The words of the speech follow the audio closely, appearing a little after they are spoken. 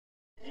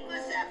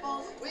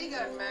We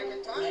got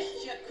Macintosh.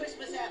 Here's your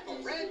Christmas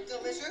apples. Red,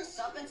 delicious.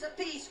 Tuppence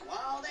apiece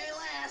while they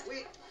last.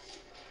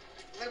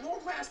 They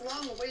won't last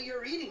long the way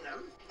you're eating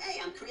them.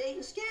 Hey, I'm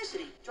creating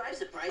scarcity. Drives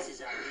the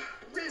prices up.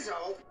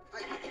 Rizzo,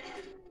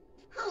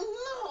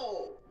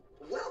 Hello!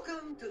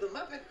 Welcome to the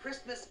Muppet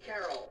Christmas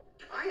Carol.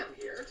 I am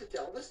here to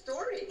tell the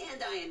story.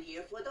 And I am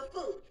here for the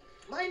food.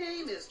 My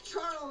name is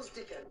Charles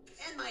Dickens.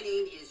 And my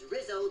name is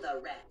Rizzo the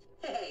Rat.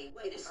 Hey,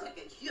 wait a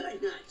second. You're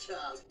not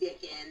Charles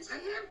Dickens. I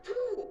am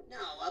too.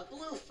 No, a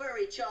blue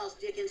furry Charles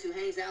Dickens who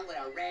hangs out with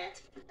a rat.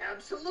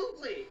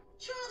 Absolutely.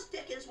 Charles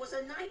Dickens was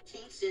a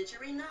 19th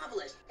century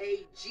novelist.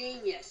 A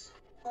genius.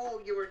 Oh,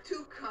 you were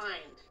too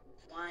kind.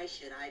 Why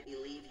should I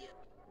believe you?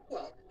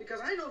 Well, because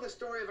I know the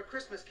story of A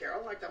Christmas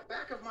Carol like the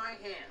back of my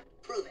hand.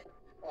 Prove it.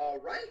 All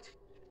right.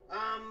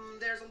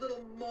 There's a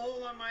little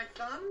mole on my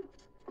thumb,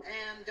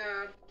 and,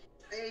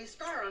 a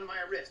scar on my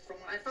wrist from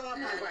when I fell off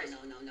my bike.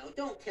 No.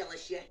 Don't tell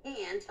us your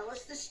hand. Tell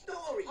us the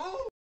story.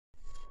 Oh!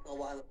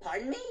 Well,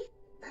 pardon me?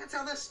 That's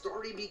how the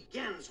story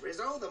begins,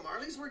 Rizzo. The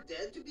Marleys were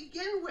dead to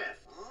begin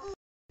with. Oh,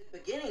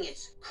 beginning,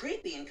 it's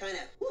creepy and kind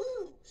of,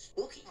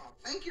 spooky. Oh,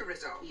 thank you,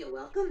 Rizzo. You're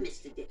welcome,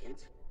 Mr.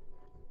 Dickens.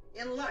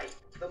 In life,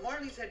 the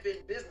Marleys had been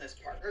business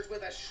partners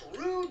with a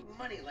shrewd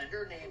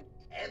moneylender named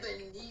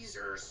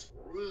Ebenezer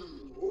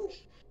Scrooge. Ooh.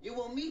 You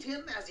will meet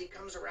him as he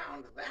comes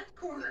around that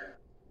corner.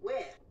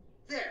 Where?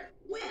 There.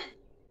 When?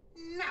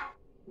 Now.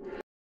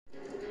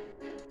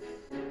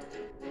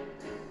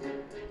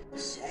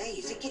 Say,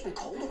 is it getting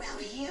cold around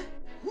here?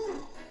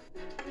 Whew.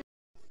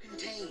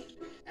 Contained,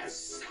 as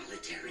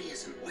solitary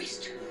as an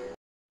oyster.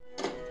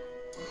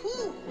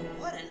 Whew,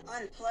 what an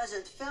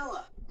unpleasant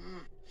fella.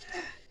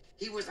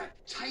 He was a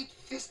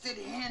tight-fisted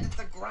hand at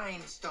the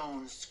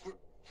grindstone.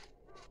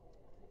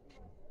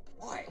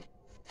 Boy,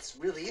 this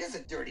really is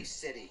a dirty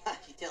city.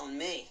 You telling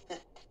me?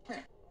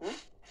 Huh?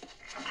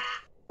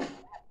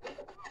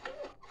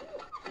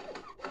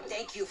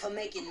 Thank you for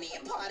making me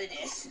a part of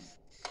this.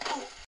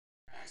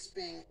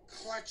 Grasping,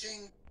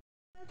 clutching.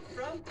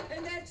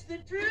 And that's the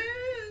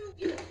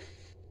truth.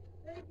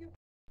 Thank you.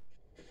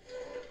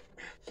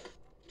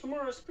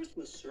 Tomorrow's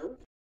Christmas, sir.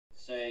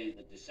 Say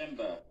that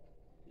December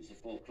is the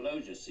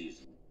foreclosure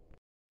season.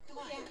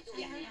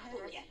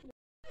 Yeah.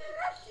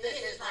 This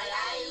is my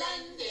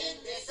island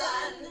in the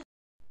sun.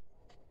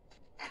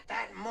 At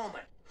that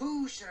moment,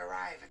 who should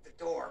arrive at the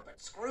door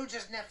but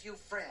Scrooge's nephew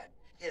Fred,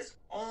 his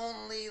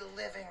only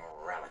living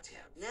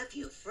relative.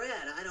 Nephew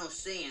Fred, I don't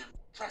see him.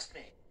 Trust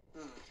me.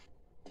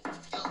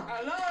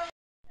 Hello?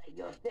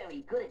 You're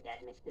very good at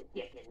that, Mr.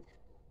 Dickens.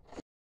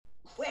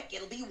 Quick,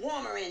 it'll be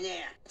warmer in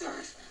there.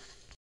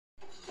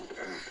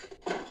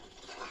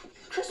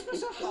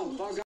 Christmas at home.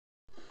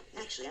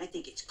 Actually, I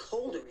think it's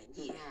colder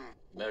in here.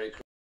 Merry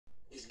Christmas.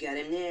 He's got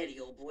him there, the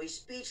old boy's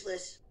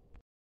speechless.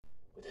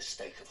 With a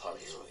steak of holly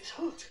through his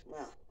heart.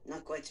 Well,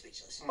 not quite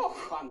speechless.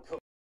 Oh, I'm cool.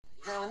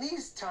 Now, in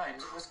these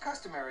times, it was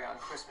customary on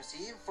Christmas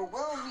Eve for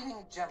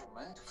well-meaning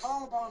gentlemen to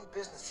call upon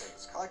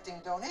businesses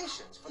collecting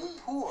donations for the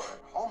poor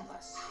and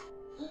homeless.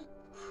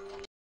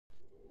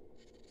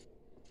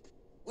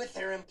 With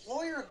their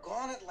employer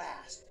gone at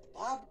last,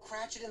 Bob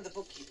Cratchit and the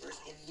bookkeepers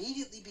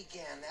immediately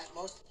began that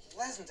most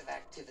pleasant of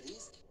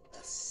activities,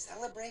 the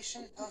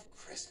celebration of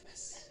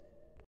Christmas.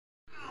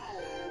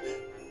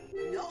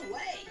 No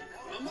way!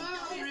 Come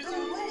on, Rizzo!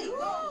 No way!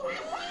 Whoa.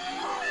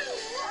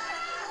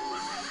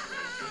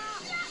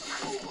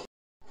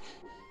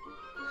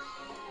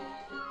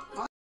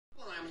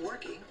 While I'm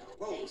working,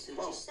 Hey, suit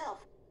yourself.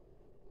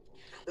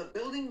 the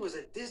building was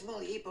a dismal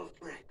heap of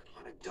brick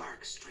on a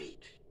dark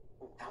street.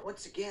 Now,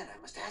 once again, I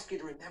must ask you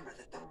to remember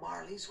that the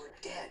Marleys were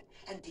dead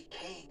and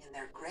decaying in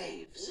their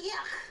graves.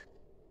 Yuck!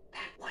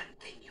 That one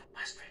thing you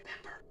must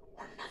remember,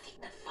 or nothing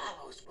that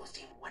follows will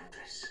seem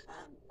wondrous.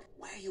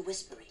 Why are you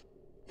whispering?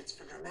 It's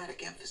for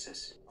dramatic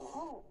emphasis.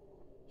 Oh.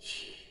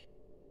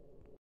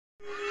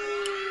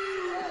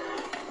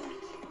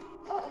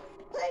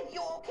 Hey,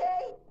 you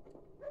okay?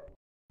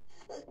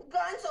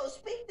 Gonzo,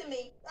 speak to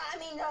me.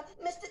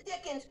 Mr.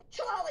 Dickens,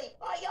 Charlie,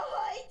 are you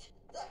hurt?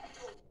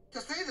 To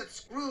say that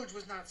Scrooge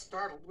was not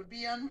startled would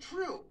be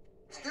untrue.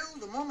 Still,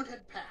 the moment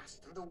had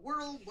passed, and the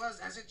world was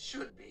as it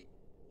should be.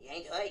 He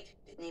ain't hurt.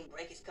 Didn't even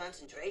break his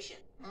concentration.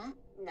 Hmm?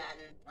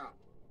 Nothing. Oh.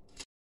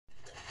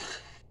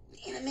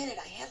 In a minute,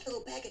 I have a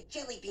little bag of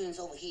jelly beans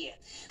over here.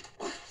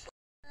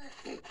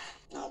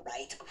 All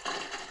right.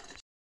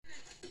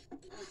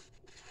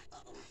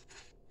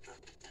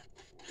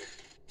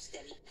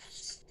 Steady.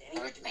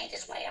 Scrooge made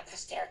his way up the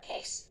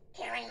staircase,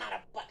 caring not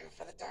a button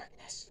for the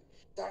darkness.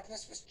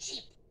 Darkness was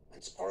cheap,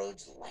 and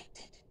Scrooge liked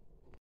it.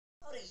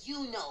 How do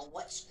you know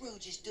what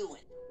Scrooge is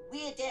doing?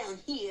 We're down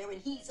here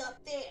and he's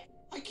up there.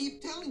 I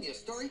keep telling you,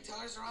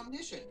 storytellers are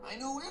omniscient. I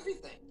know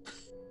everything.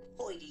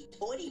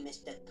 Hoity-toity,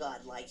 Mr.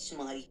 Godlike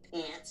Smarty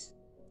Pants.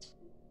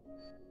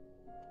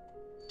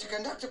 To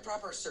conduct a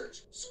proper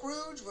search,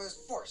 Scrooge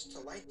was forced to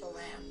light the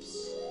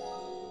lamps.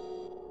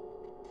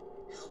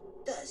 How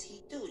does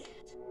he do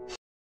that?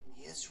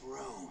 His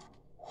room.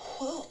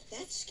 Whoa,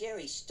 that's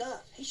scary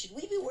stuff. Hey, should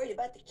we be worried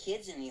about the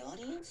kids in the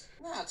audience?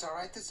 No, it's all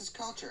right. This is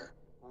culture.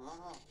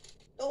 Oh.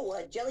 Oh,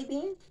 jelly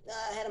bean?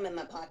 I had them in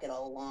my pocket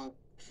all along.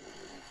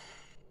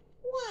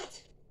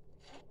 What?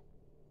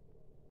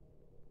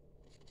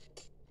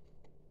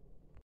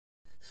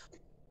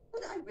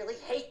 But I really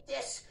hate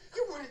this.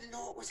 You wanted to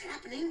know what was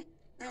happening.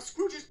 Now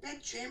Scrooge's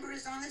bedchamber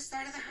is on this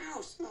side of the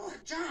house. Oh,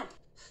 jump.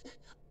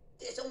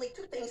 There's only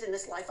two things in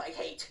this life I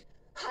hate.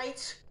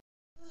 Heights.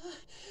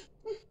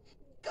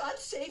 God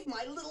save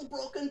my little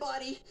broken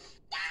body.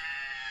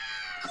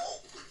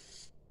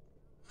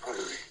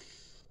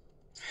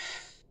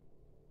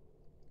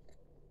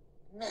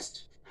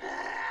 Missed.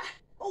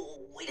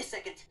 Oh, wait a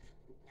second.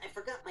 I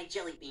forgot my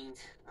jelly beans.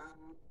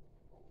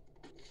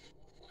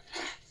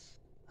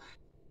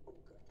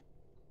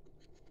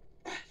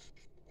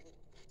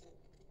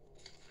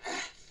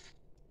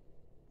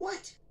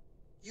 What?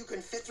 You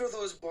can fit through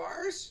those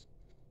bars?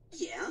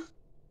 Yeah?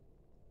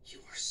 You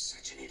are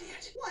such an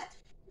idiot. What?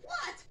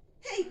 What?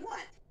 Hey,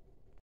 what?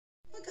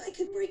 A guy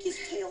could break his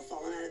tail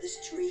falling out of this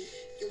tree.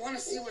 You want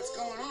to see what's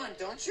going on,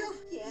 don't you?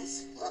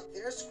 Yes. Look,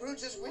 there's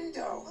Scrooge's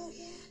window. Oh,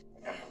 yeah.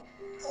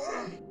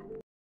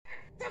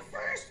 The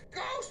first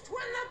ghost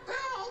when the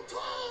bell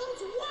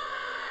tolls one!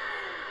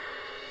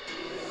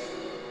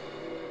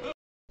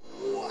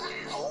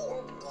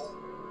 Wow!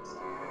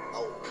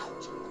 Oh,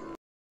 ouch.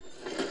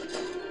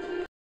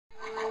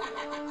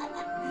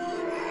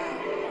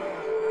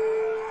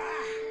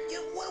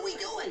 What are we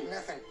doing?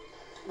 Nothing.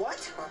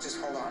 What? Oh, just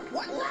hold on.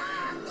 What?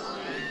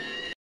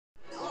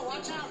 Oh,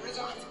 watch out,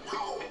 Rizzo.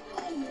 No!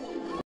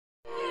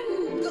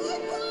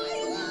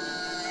 Goodbye,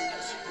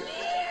 lunch!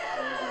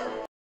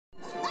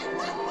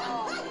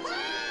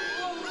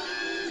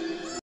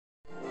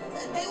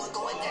 They were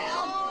going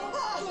down!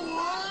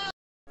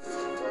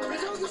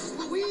 Rizzo, this is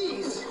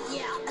Louise.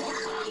 Yeah,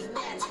 we've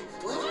met.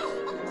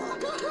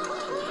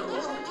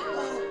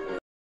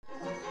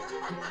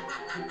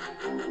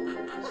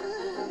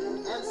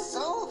 And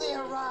so they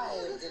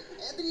arrived in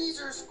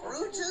Ebenezer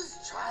Scrooge's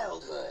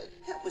childhood.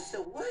 That was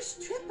the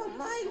worst trip of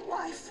my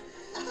life.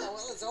 Well,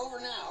 it's over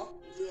now.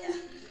 Yeah,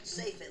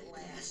 safe at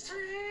last.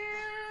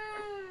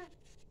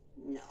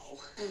 No.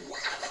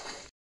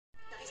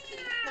 Nice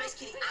kitty, nice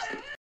kitty.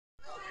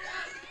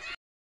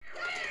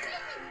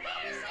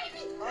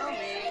 Ow!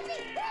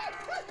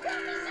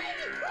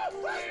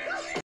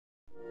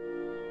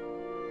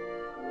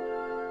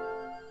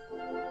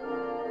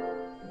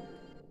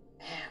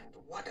 And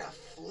what a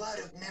flood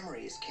of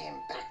memories came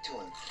back to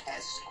him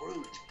as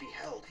Scrooge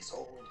beheld his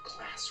old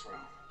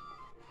classroom.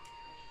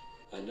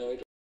 I know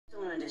it. I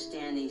don't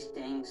understand these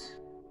things.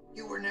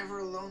 You were never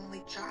a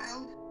lonely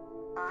child?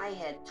 I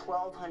had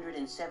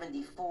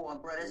 1,274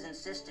 brothers and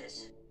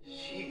sisters.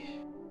 Gee,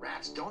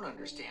 rats don't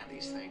understand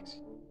these things.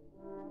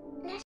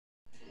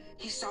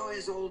 He saw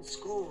his old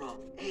schoolroom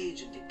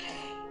age and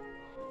decay.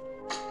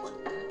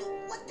 What the?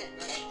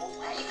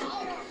 Oh, hey,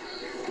 my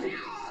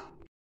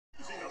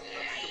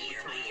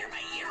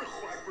ear.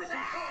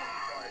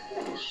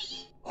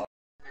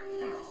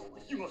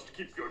 You must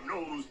keep your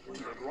nose to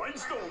the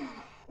grindstone.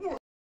 You're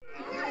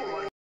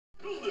like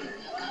building.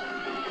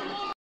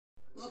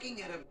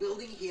 Looking at a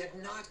building he had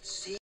not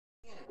seen.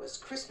 It was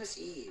Christmas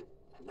Eve.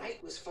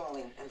 Night was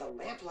falling, and the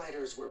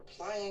lamplighters were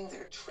plying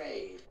their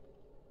trade.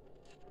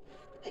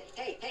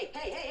 Hey,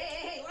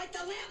 light the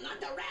lamp,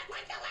 not the rat,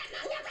 light the lamp,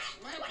 not the rat!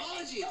 My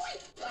apologies.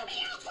 Put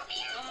me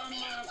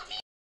out!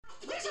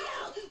 Rizzo,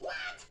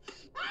 what?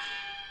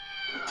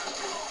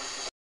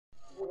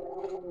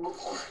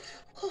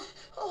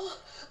 Oh,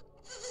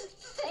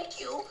 thank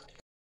you.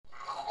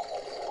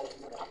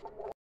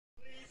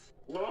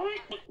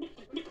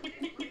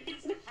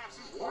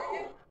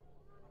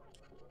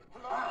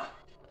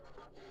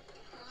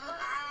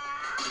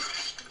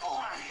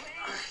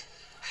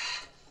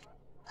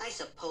 I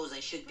suppose I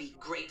should be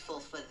grateful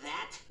for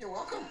that. You're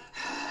welcome.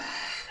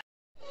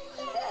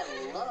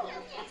 Hello.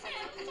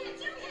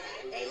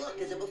 Hey, look,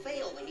 there's a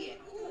buffet over here.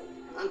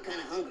 I'm kind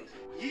of hungry.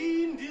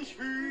 In this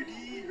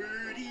hurdy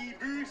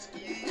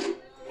brewski.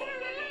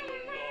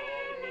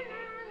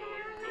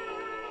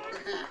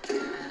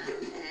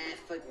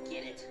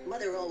 Forget it.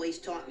 Mother always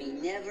taught me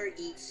never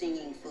eat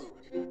singing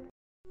food.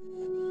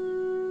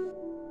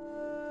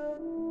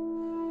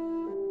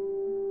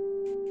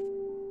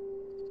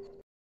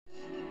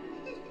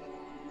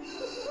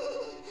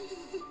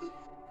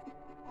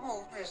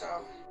 Oh,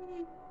 Rizzo.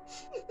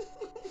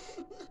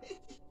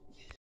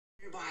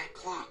 Nearby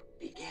clock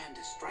began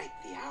to strike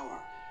the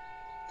hour.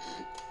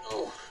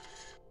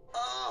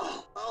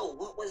 Oh,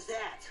 what was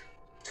that?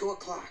 2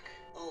 o'clock.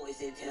 Oh,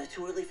 is it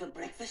too early for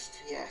breakfast?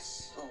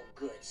 Yes. Oh,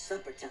 good.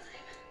 Supper time.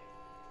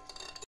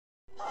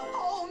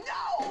 Oh,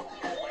 no!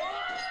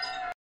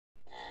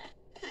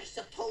 I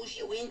suppose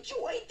you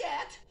enjoyed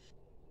that.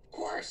 Of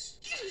course.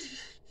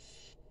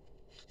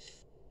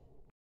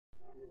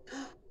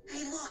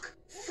 Hey, look!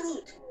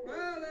 Fruit!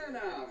 Well, there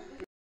now.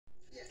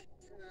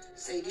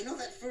 Say, do you know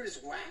that fruit is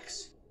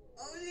wax?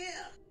 Oh,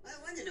 yeah. I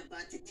wondered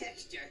about the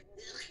texture.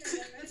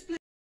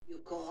 You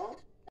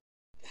called?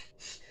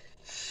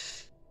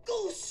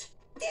 Goose!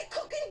 They're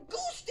cooking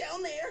goose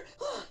down there!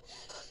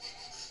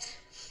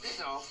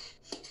 Rizzo,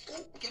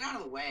 Get out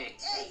of the way.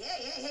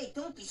 Hey,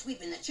 don't be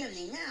sweeping the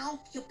chimney now.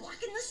 You're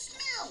blocking the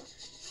smell.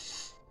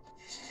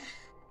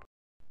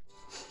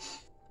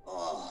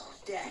 Oh,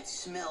 that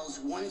smells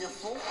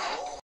wonderful.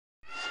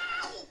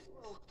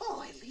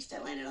 Oh, at least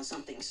I landed on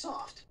something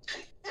soft.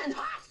 And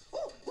hot.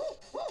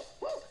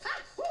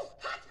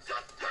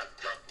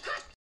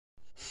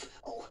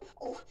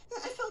 Oh,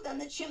 I fell down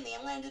the chimney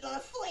and landed on a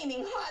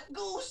flaming hot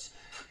goose.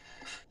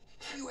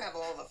 You have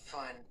all the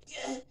fun.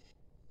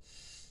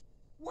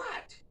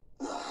 What?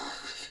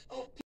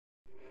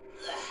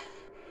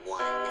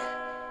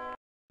 One.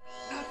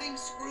 Nothing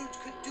Scrooge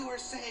could do or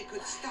say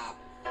could stop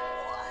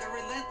the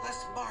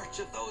relentless march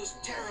of those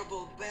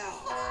terrible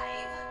bells.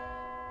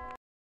 5.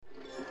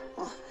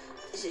 Oh,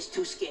 this is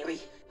too scary.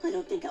 I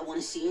don't think I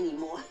want to see any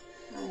more.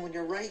 Oh, when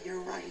you're right,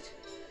 you're right.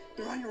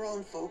 You're on your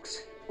own,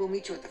 folks. We'll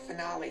meet you at the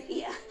finale.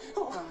 Yeah.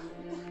 Oh.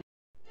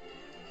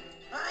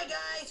 Hi,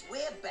 guys.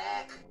 We're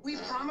back. We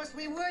promised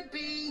we would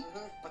be.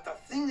 But the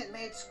thing that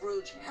made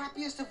Scrooge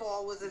happiest of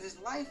all was that his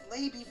life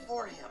lay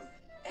before him,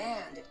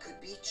 and it could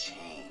be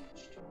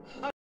changed.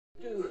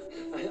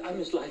 I'm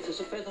as light as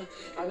a feather.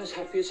 I'm as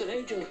happy as an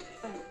angel.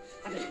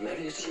 I'm as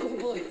merry as a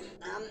schoolboy.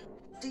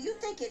 Do you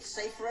think it's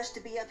safe for us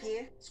to be up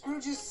here?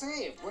 Scrooge is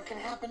saved. What can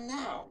happen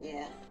now?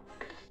 Yeah.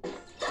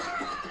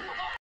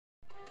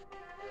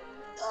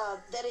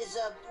 That is,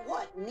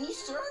 what, me,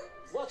 sir?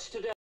 What's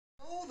today?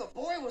 Oh, the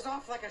boy was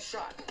off like a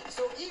shot.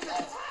 So even...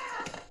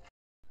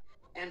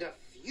 And a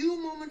few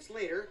moments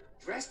later,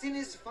 dressed in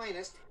his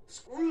finest,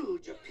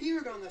 Scrooge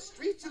appeared on the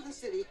streets of the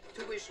city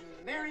to wish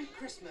Merry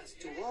Christmas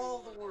to all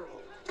the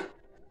world.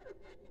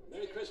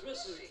 Merry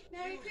Christmas.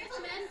 Merry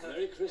Christmas.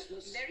 Merry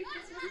Christmas. Merry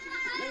Christmas.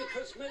 Merry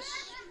Christmas.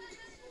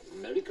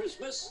 Merry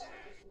Christmas.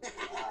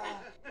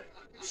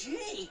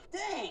 Gee,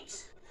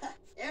 thanks.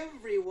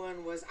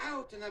 Everyone was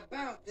out and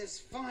about this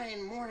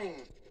fine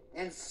morning,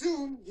 and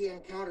soon he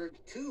encountered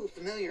 2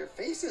 familiar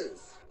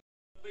faces.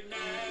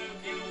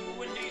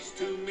 Nephew and niece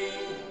to me.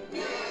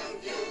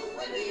 Nephew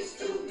and niece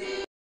to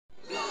me.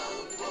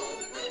 Love,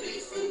 hope, and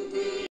peace to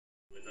me.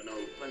 With an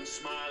open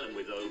smile and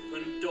with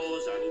open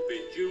doors, I will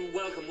bid you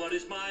welcome. What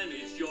is mine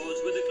is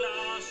yours. With a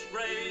glass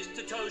raised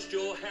to toast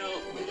your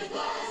health. With a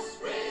glass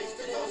raised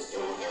to toast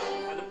your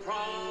health. And a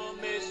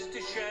promise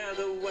to share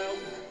the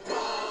wealth.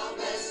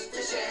 Promise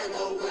to share the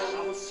wealth.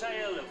 I will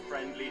sail a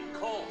friendly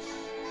course,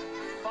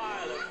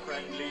 file a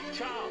friendly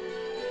charm,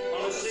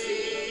 on a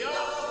sea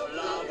of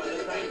love and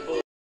a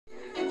thankful.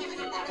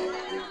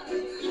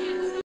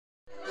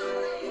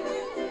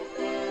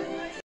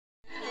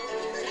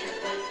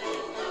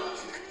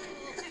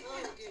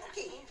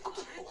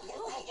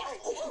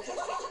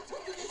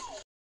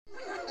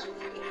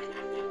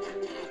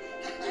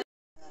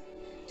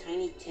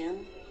 Tiny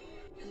Tim?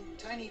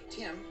 Tiny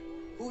Tim,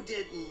 who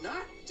did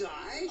not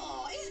die.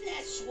 Oh, isn't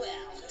that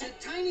swell? To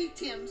Tiny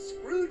Tim,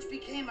 Scrooge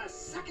became a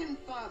second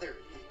father.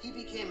 He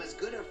became as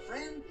good a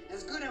friend,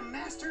 as good a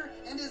master,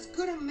 and as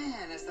good a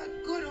man as the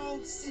good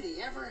old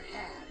city ever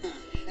had.